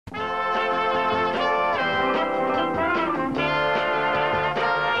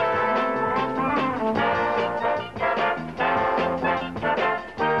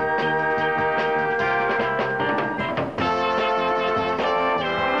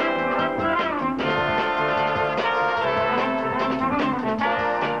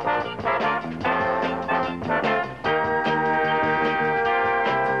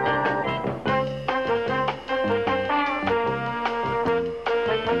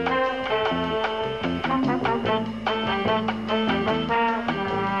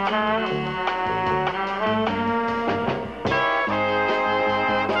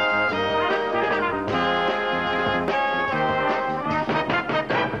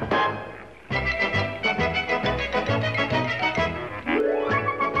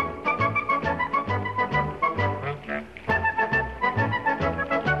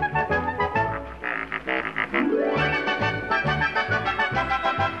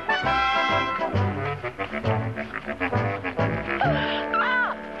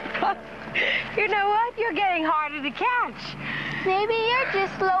Maybe you're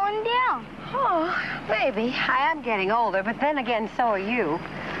just slowing down. Oh, maybe. I am getting older, but then again, so are you.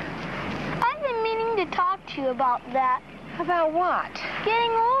 I've been meaning to talk to you about that. About what?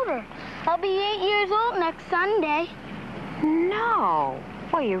 Getting older. I'll be 8 years old next Sunday. No.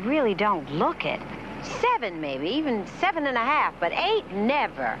 Well, you really don't look it. 7, maybe, even 7.5, but 8,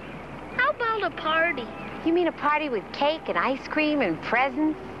 never. How about a party? You mean a party with cake and ice cream and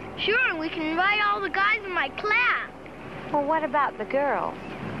presents? Sure, and we can invite all the guys in my class. Well, what about the girls?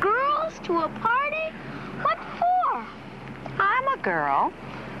 Girls to a party? What for? I'm a girl.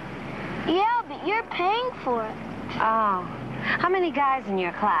 Yeah, but you're paying for it. Oh. How many guys in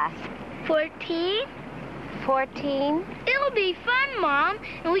your class? 14? 14? It'll be fun, Mom,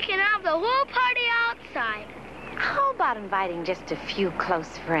 and we can have the whole party outside. How about inviting just a few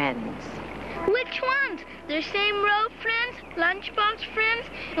close friends? Which ones? Their same road friends, lunchbox friends,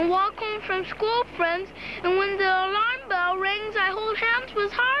 and walk home from school friends, and when the alarm bell rings, I hold hands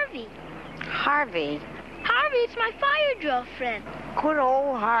with Harvey. Harvey? Harvey's my fire drill friend. Good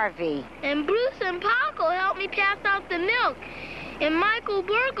old Harvey. And Bruce and Paco help me pass out the milk. And Michael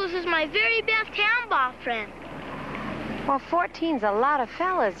Burgos is my very best handball friend. Well, 14's a lot of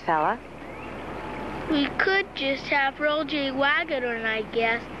fellas, fella. We could just have Roger Wagator, I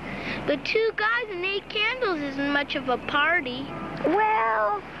guess. But 2 guys and 8 candles isn't much of a party.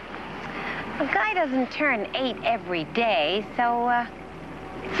 Well, a guy doesn't turn 8 every day, so,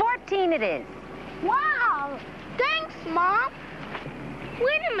 14 it is. Wow! Thanks, Mom.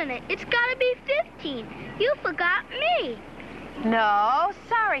 Wait a minute. It's gotta be 15. You forgot me. No,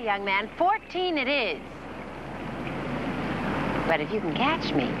 sorry, young man. 14 it is. But if you can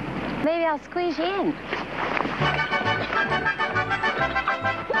catch me, maybe I'll squeeze you in.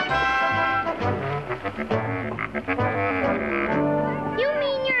 You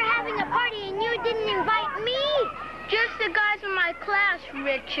mean you're having a party and you didn't invite me? Just the guys in my class,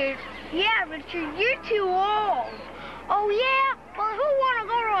 Richard. Yeah, Richard, you're too old. Oh, yeah? Well, who want to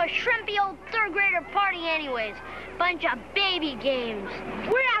go to a shrimpy old 3rd grader party anyways? Bunch of baby games.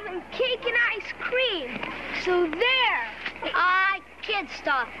 We're having cake and ice cream. So there. Kid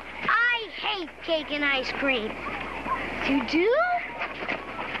stuff. I hate cake and ice cream. You do?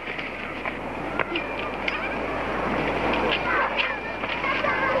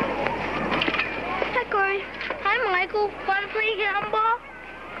 Hi, Corey. Hi, Michael. Want to play handball?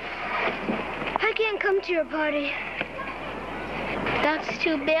 I can't come to your party. That's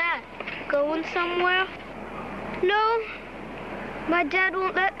too bad. Going somewhere? No. My dad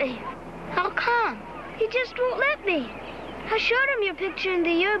won't let me. How come? He just won't let me. I showed him your picture in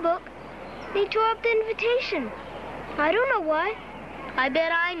the yearbook. He tore up the invitation. I don't know why. I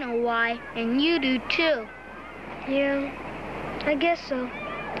bet I know why, and you do too. Yeah, I guess so.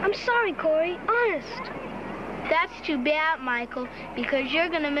 I'm sorry, Corey, honest. That's too bad, Michael, because you're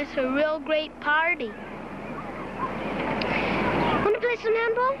gonna miss a real great party. Want to play some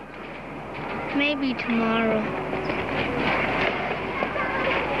handball? Maybe tomorrow.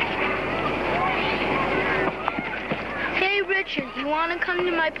 Hey, Richard, you want to come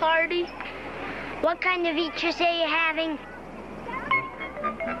to my party? What kind of eaters are you having?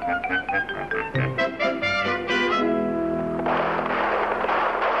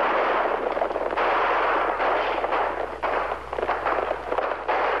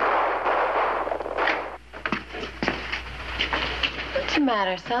 What's the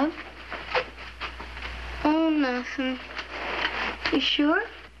matter, son? Oh, nothing. You sure?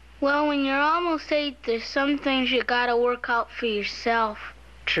 Well, when you're almost 8, there's some things you gotta work out for yourself.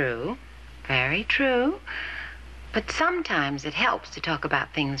 True. Very true. But sometimes it helps to talk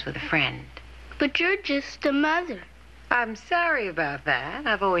about things with a friend. But you're just a mother. I'm sorry about that.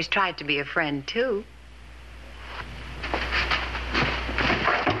 I've always tried to be a friend, too.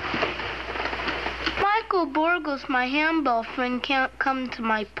 Michael Burgos, my handball friend, can't come to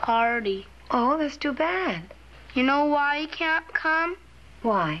my party. Oh, that's too bad. You know why he can't come?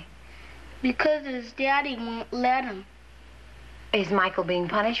 Why? Because his daddy won't let him. Is Michael being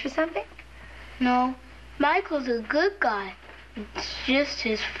punished for something? No, Michael's a good guy. It's just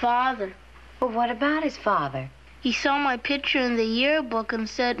his father. Well, what about his father? He saw my picture in the yearbook and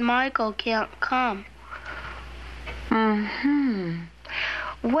said Michael can't come. Mm-hmm.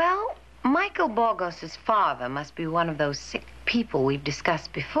 Well, Michael Burgos' father must be one of those sick people we've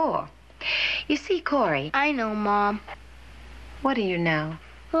discussed before. You see, Corey... I know, Mom. What do you know?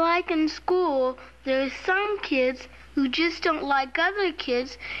 Like in school, there's some kids who just don't like other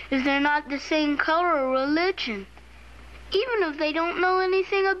kids if they're not the same color or religion, even if they don't know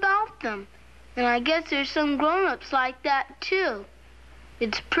anything about them. And I guess there's some grown-ups like that, too.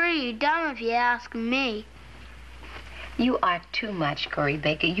 It's pretty dumb if you ask me. You are too much, Corey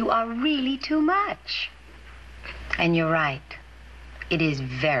Baker. You are really too much. And you're right. It is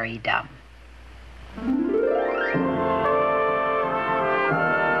very dumb.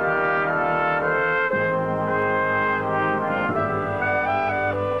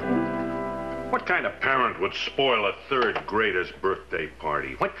 What kind of parent would spoil a third grader's birthday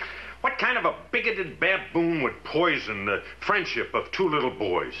party? What kind of a bigoted baboon would poison the friendship of two little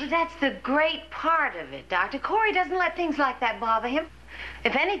boys? Well, that's the great part of it, Doctor. Corey doesn't let things like that bother him.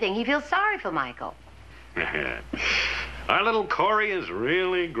 If anything, he feels sorry for Michael. Our little Corey is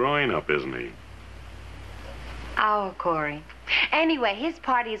really growing up, isn't he? Our Corey. Anyway, his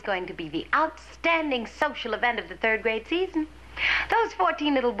party is going to be the outstanding social event of the third grade season. Those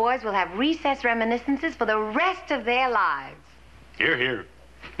 14 little boys will have recess reminiscences for the rest of their lives. Hear, hear.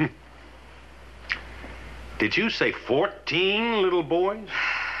 Did you say 14 little boys?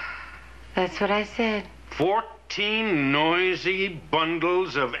 That's what I said. 14 noisy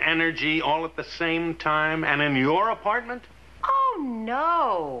bundles of energy all at the same time and in your apartment? Oh,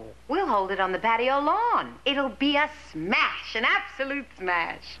 no. We'll hold it on the patio lawn. It'll be a smash, an absolute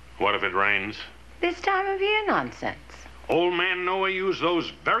smash. What if it rains? This time of year nonsense. Old man Noah used those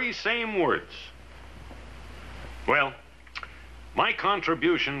very same words. Well, my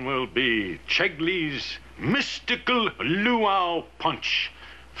contribution will be Chegley's Mystical Luau Punch,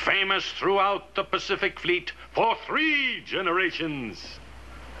 famous throughout the Pacific Fleet for 3 generations.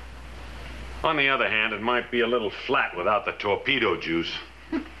 On the other hand, it might be a little flat without the torpedo juice.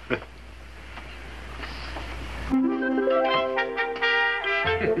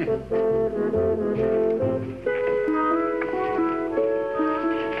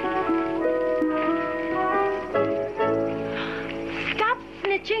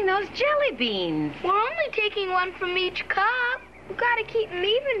 Those jelly beans. We're only taking one from each cup. We've got to keep them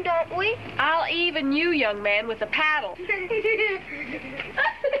even, don't we? I'll even you, young man, with a paddle.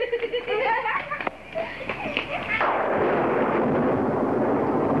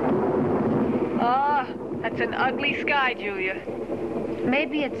 Oh, that's an ugly sky, Julia.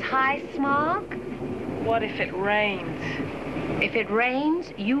 Maybe it's high smog? What if it rains? If it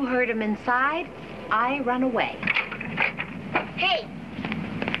rains, you herd him inside, I run away. Hey!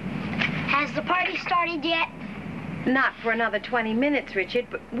 Has the party started yet? Not for another 20 minutes, Richard,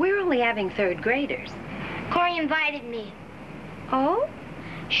 but we're only having third graders. Corey invited me. Oh?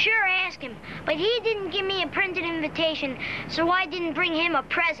 Sure, ask him. But he didn't give me a printed invitation, so I didn't bring him a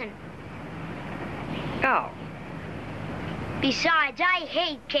present. Oh. Besides, I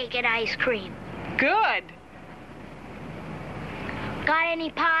hate cake and ice cream. Good. Got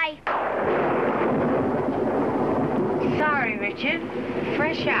any pie? Sorry, Richard.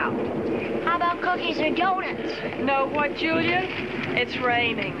 Fresh out. How about cookies or donuts? Know what, Julia? It's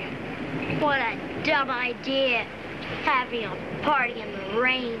raining. What a dumb idea. Having a party in the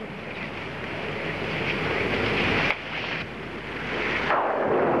rain.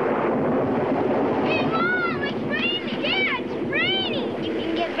 Hey, Mom, it's raining. Yeah, it's raining. You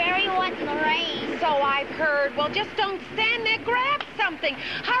can get very wet in the rain. So I've heard. Well, just don't stand there. Grab something.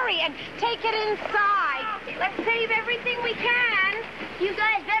 Hurry and take it inside. Let's save everything we can. You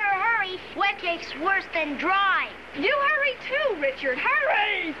guys better hurry. Wet cake's worse than dry. You hurry too, Richard.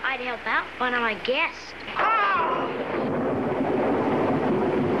 Hurry! I'd help out, but I'm a guest.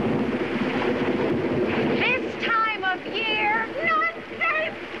 This time of year,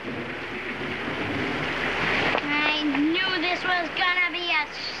 nonsense! I knew this was gonna be a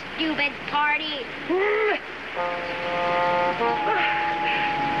stupid party.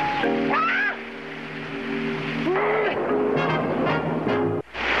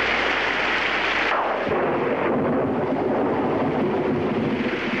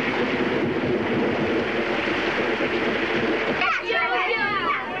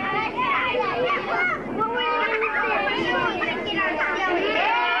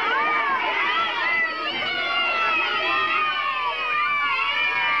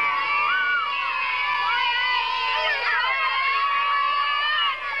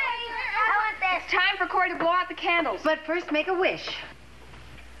 It's time for Corey to blow out the candles. But first, make a wish.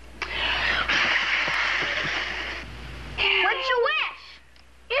 What's your wish?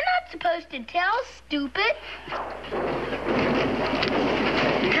 You're not supposed to tell, stupid.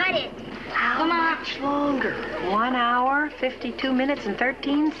 Cut it. How much longer? 1 hour, 52 minutes, and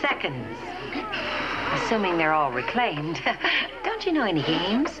 13 seconds. Assuming they're all reclaimed. Don't you know any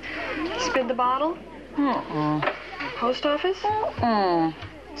games? Spin the bottle? Post office?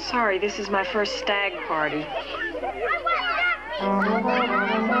 Sorry, this is my first stag party.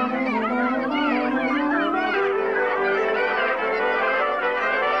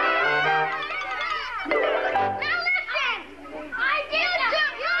 Now listen!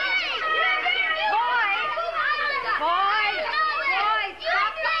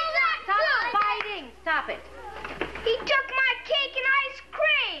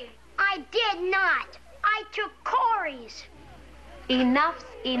 Enough's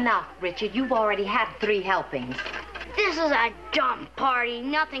enough, Richard. You've already had 3 helpings. This is a dumb party.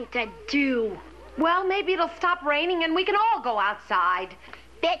 Nothing to do. Well, maybe it'll stop raining and we can all go outside.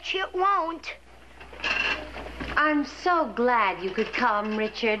 Bet you it won't. I'm so glad you could come,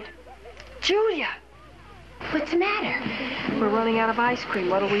 Richard. Julia, What's the matter? we're running out of ice cream.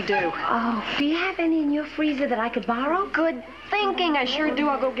 What'll we do? Oh, do you have any in your freezer that I could borrow? Good thinking. I sure do.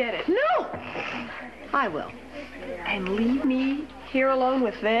 I'll go get it. No. I will. And leave me here alone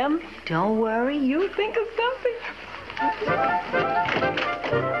with them? Don't worry. You think of something.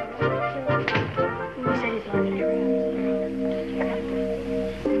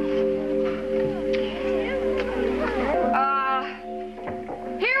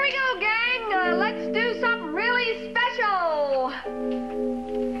 Here we go, gang. Let's do something really special.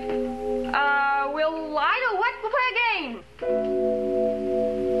 I know what. We'll play a game.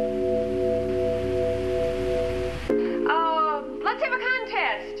 Let's have a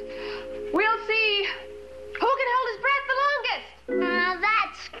contest. We'll see who can hold his breath the longest.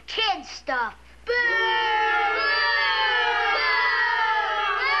 That's kid stuff. Boo!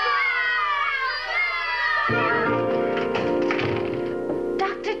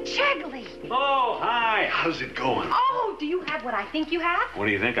 Dr. Chegley. Oh, hi. How's it going? Oh, do you have what I think you have? What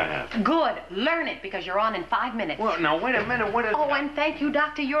do you think I have? Good. Learn it because you're on in 5 minutes. Well, now, wait a minute. Oh, and thank you,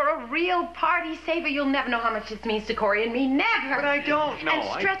 Doctor. You're a real party saver. You'll never know how much this means to Corey and me. Never. But I don't know.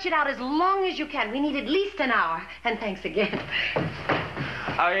 And stretch it out as long as you can. We need at least an hour. And thanks again.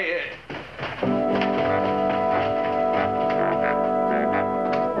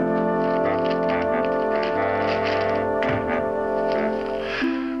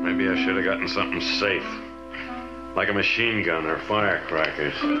 Maybe I should have gotten something safe. Like a machine gun or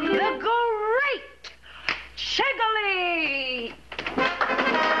firecrackers. The great Chegley!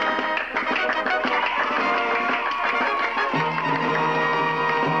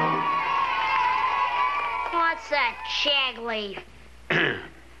 What's that Chegley?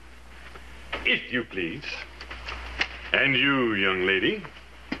 If you please. And you, young lady.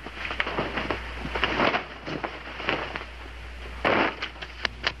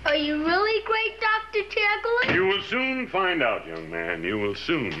 Are you really great, Dr. Chegley? You will soon find out, young man. You will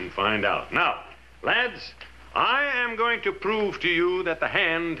soon find out. Now, lads, I am going to prove to you that the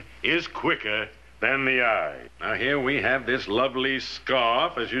hand is quicker than the eye. Now, here we have this lovely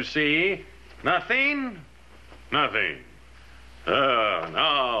scarf, as you see. Nothing? Nothing.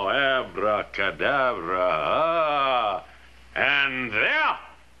 Now, abracadabra. And there,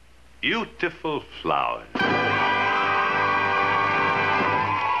 beautiful flowers.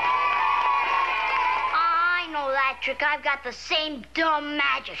 I know that trick. I've got the same dumb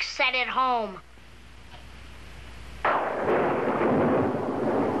magic set at home.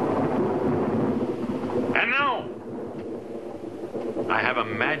 And now, I have a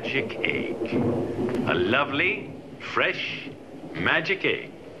magic egg. A lovely, fresh magic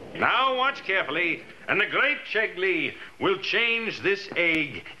egg. Now watch carefully, and the great Chegley will change this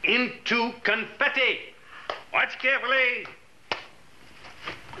egg into confetti. Watch carefully.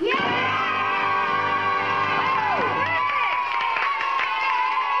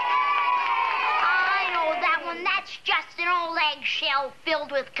 I know that one. That's just an old eggshell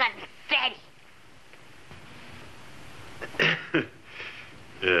filled with confetti.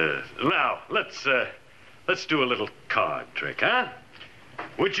 Yes. Now, let's do a little card trick, huh?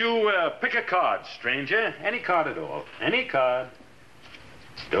 Would you pick a card, stranger? Any card at all. Any card.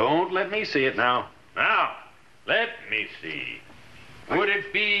 Don't let me see it now. Now, let me see. Would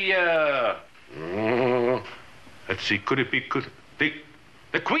it be, let's see, could it be,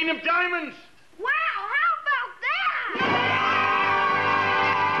 the Queen of Diamonds? Wow, how about that?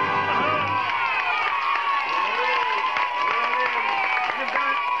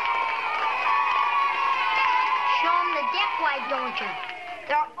 Show 'em the deck, why don't you?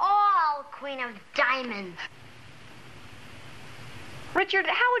 They're all Queen of Diamonds. Richard,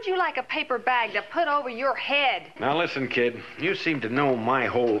 how would you like a paper bag to put over your head? Now listen, kid, you seem to know my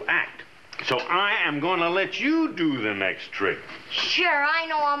whole act. So I am going to let you do the next trick. Sure, I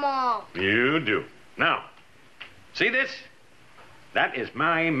know 'em all. You do. Now, see this? That is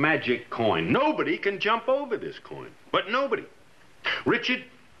my magic coin. Nobody can jump over this coin. But nobody. Richard,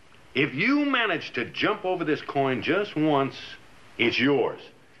 if you manage to jump over this coin just once, it's yours.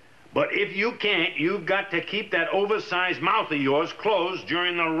 But if you can't, you've got to keep that oversized mouth of yours closed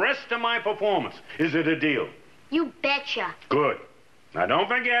during the rest of my performance. Is it a deal? You betcha. Good. Now, don't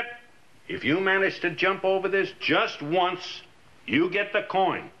forget, if you manage to jump over this just once, you get the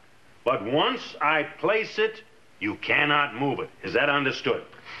coin. But once I place it, you cannot move it. Is that understood?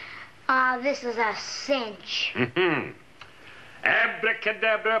 This is a cinch.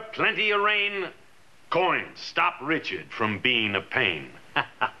 Abracadabra, plenty of rain. Coins, stop Richard from being a pain.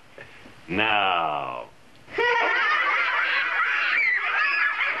 Now.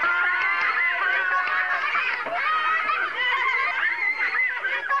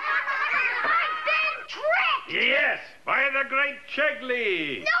 Yes, by the great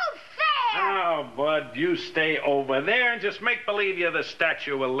Chegley. No fair! Oh, Bud, you stay over there and just make believe you're the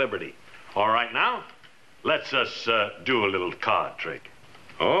Statue of Liberty. All right, now, let's us do a little card trick.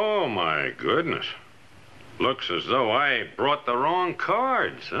 Oh, my goodness. Looks as though I brought the wrong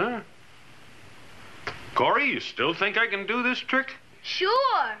cards, huh? Corey, you still think I can do this trick?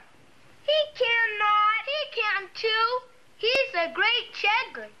 Sure. He cannot. He can too. He's a great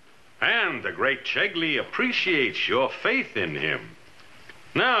Chegley. And the great Chegley appreciates your faith in him.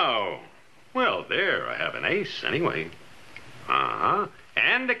 Now, well, there, I have an ace anyway. Uh-huh.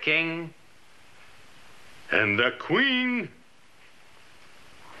 And a king. And the queen.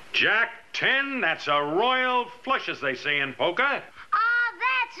 Jack 10, that's a royal flush, as they say in poker.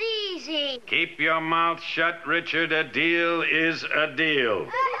 That's easy. Keep your mouth shut, Richard. A deal is a deal.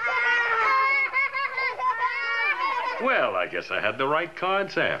 Well, I guess I had the right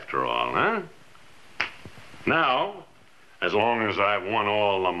cards after all, huh? Now, as long as I've won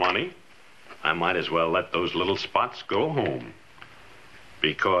all the money, I might as well let those little spots go home.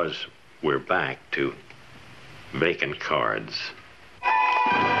 Because we're back to vacant cards.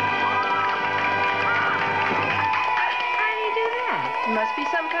 It must be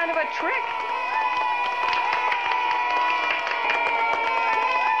some kind of a trick.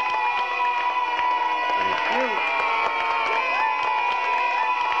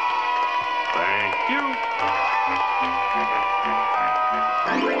 Thank you.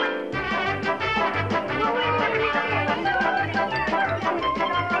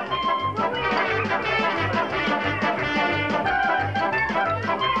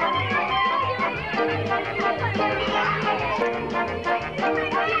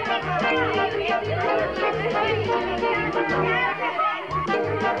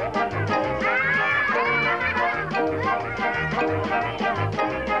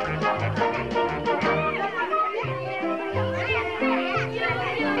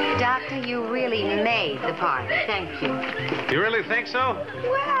 Doctor, you really made the party. Thank you. You really think so?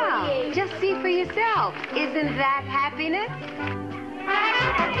 Well, just see for yourself. Isn't that happiness?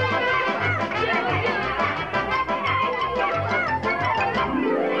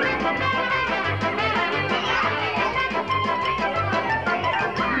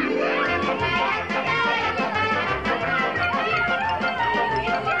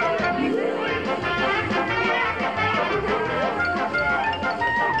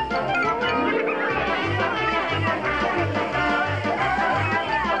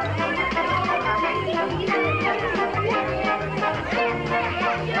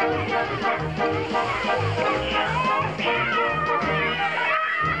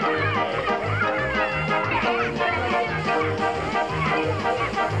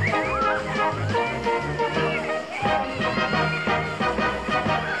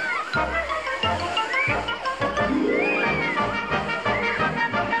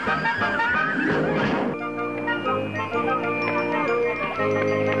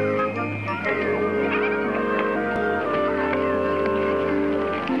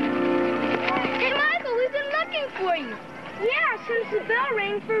 Since the bell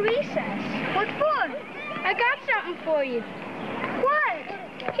rang for recess. What for? I got something for you. What?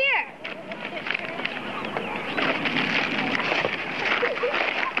 Here.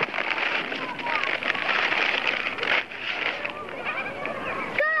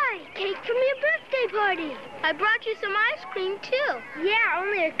 Guy, cake from your birthday party. I brought you some ice cream, too. Yeah,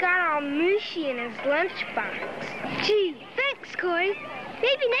 only it got all mushy in his lunchbox. Gee, thanks, Corey.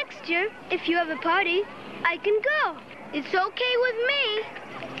 Maybe next year, if you have a party, I can go. It's okay with me.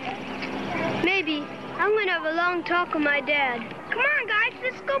 Maybe. I'm going to have a long talk with my dad. Come on, guys.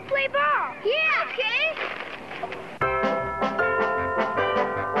 Let's go play ball. Yeah. Okay.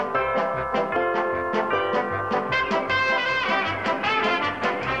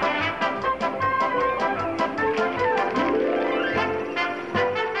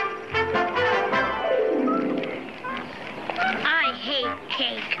 I hate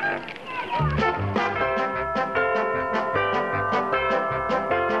cake.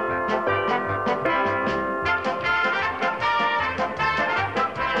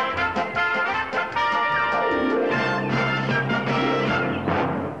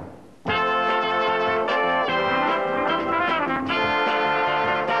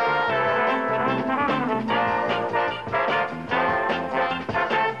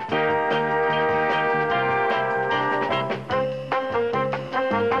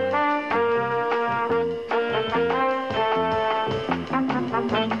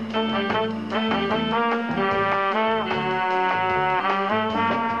 Bye.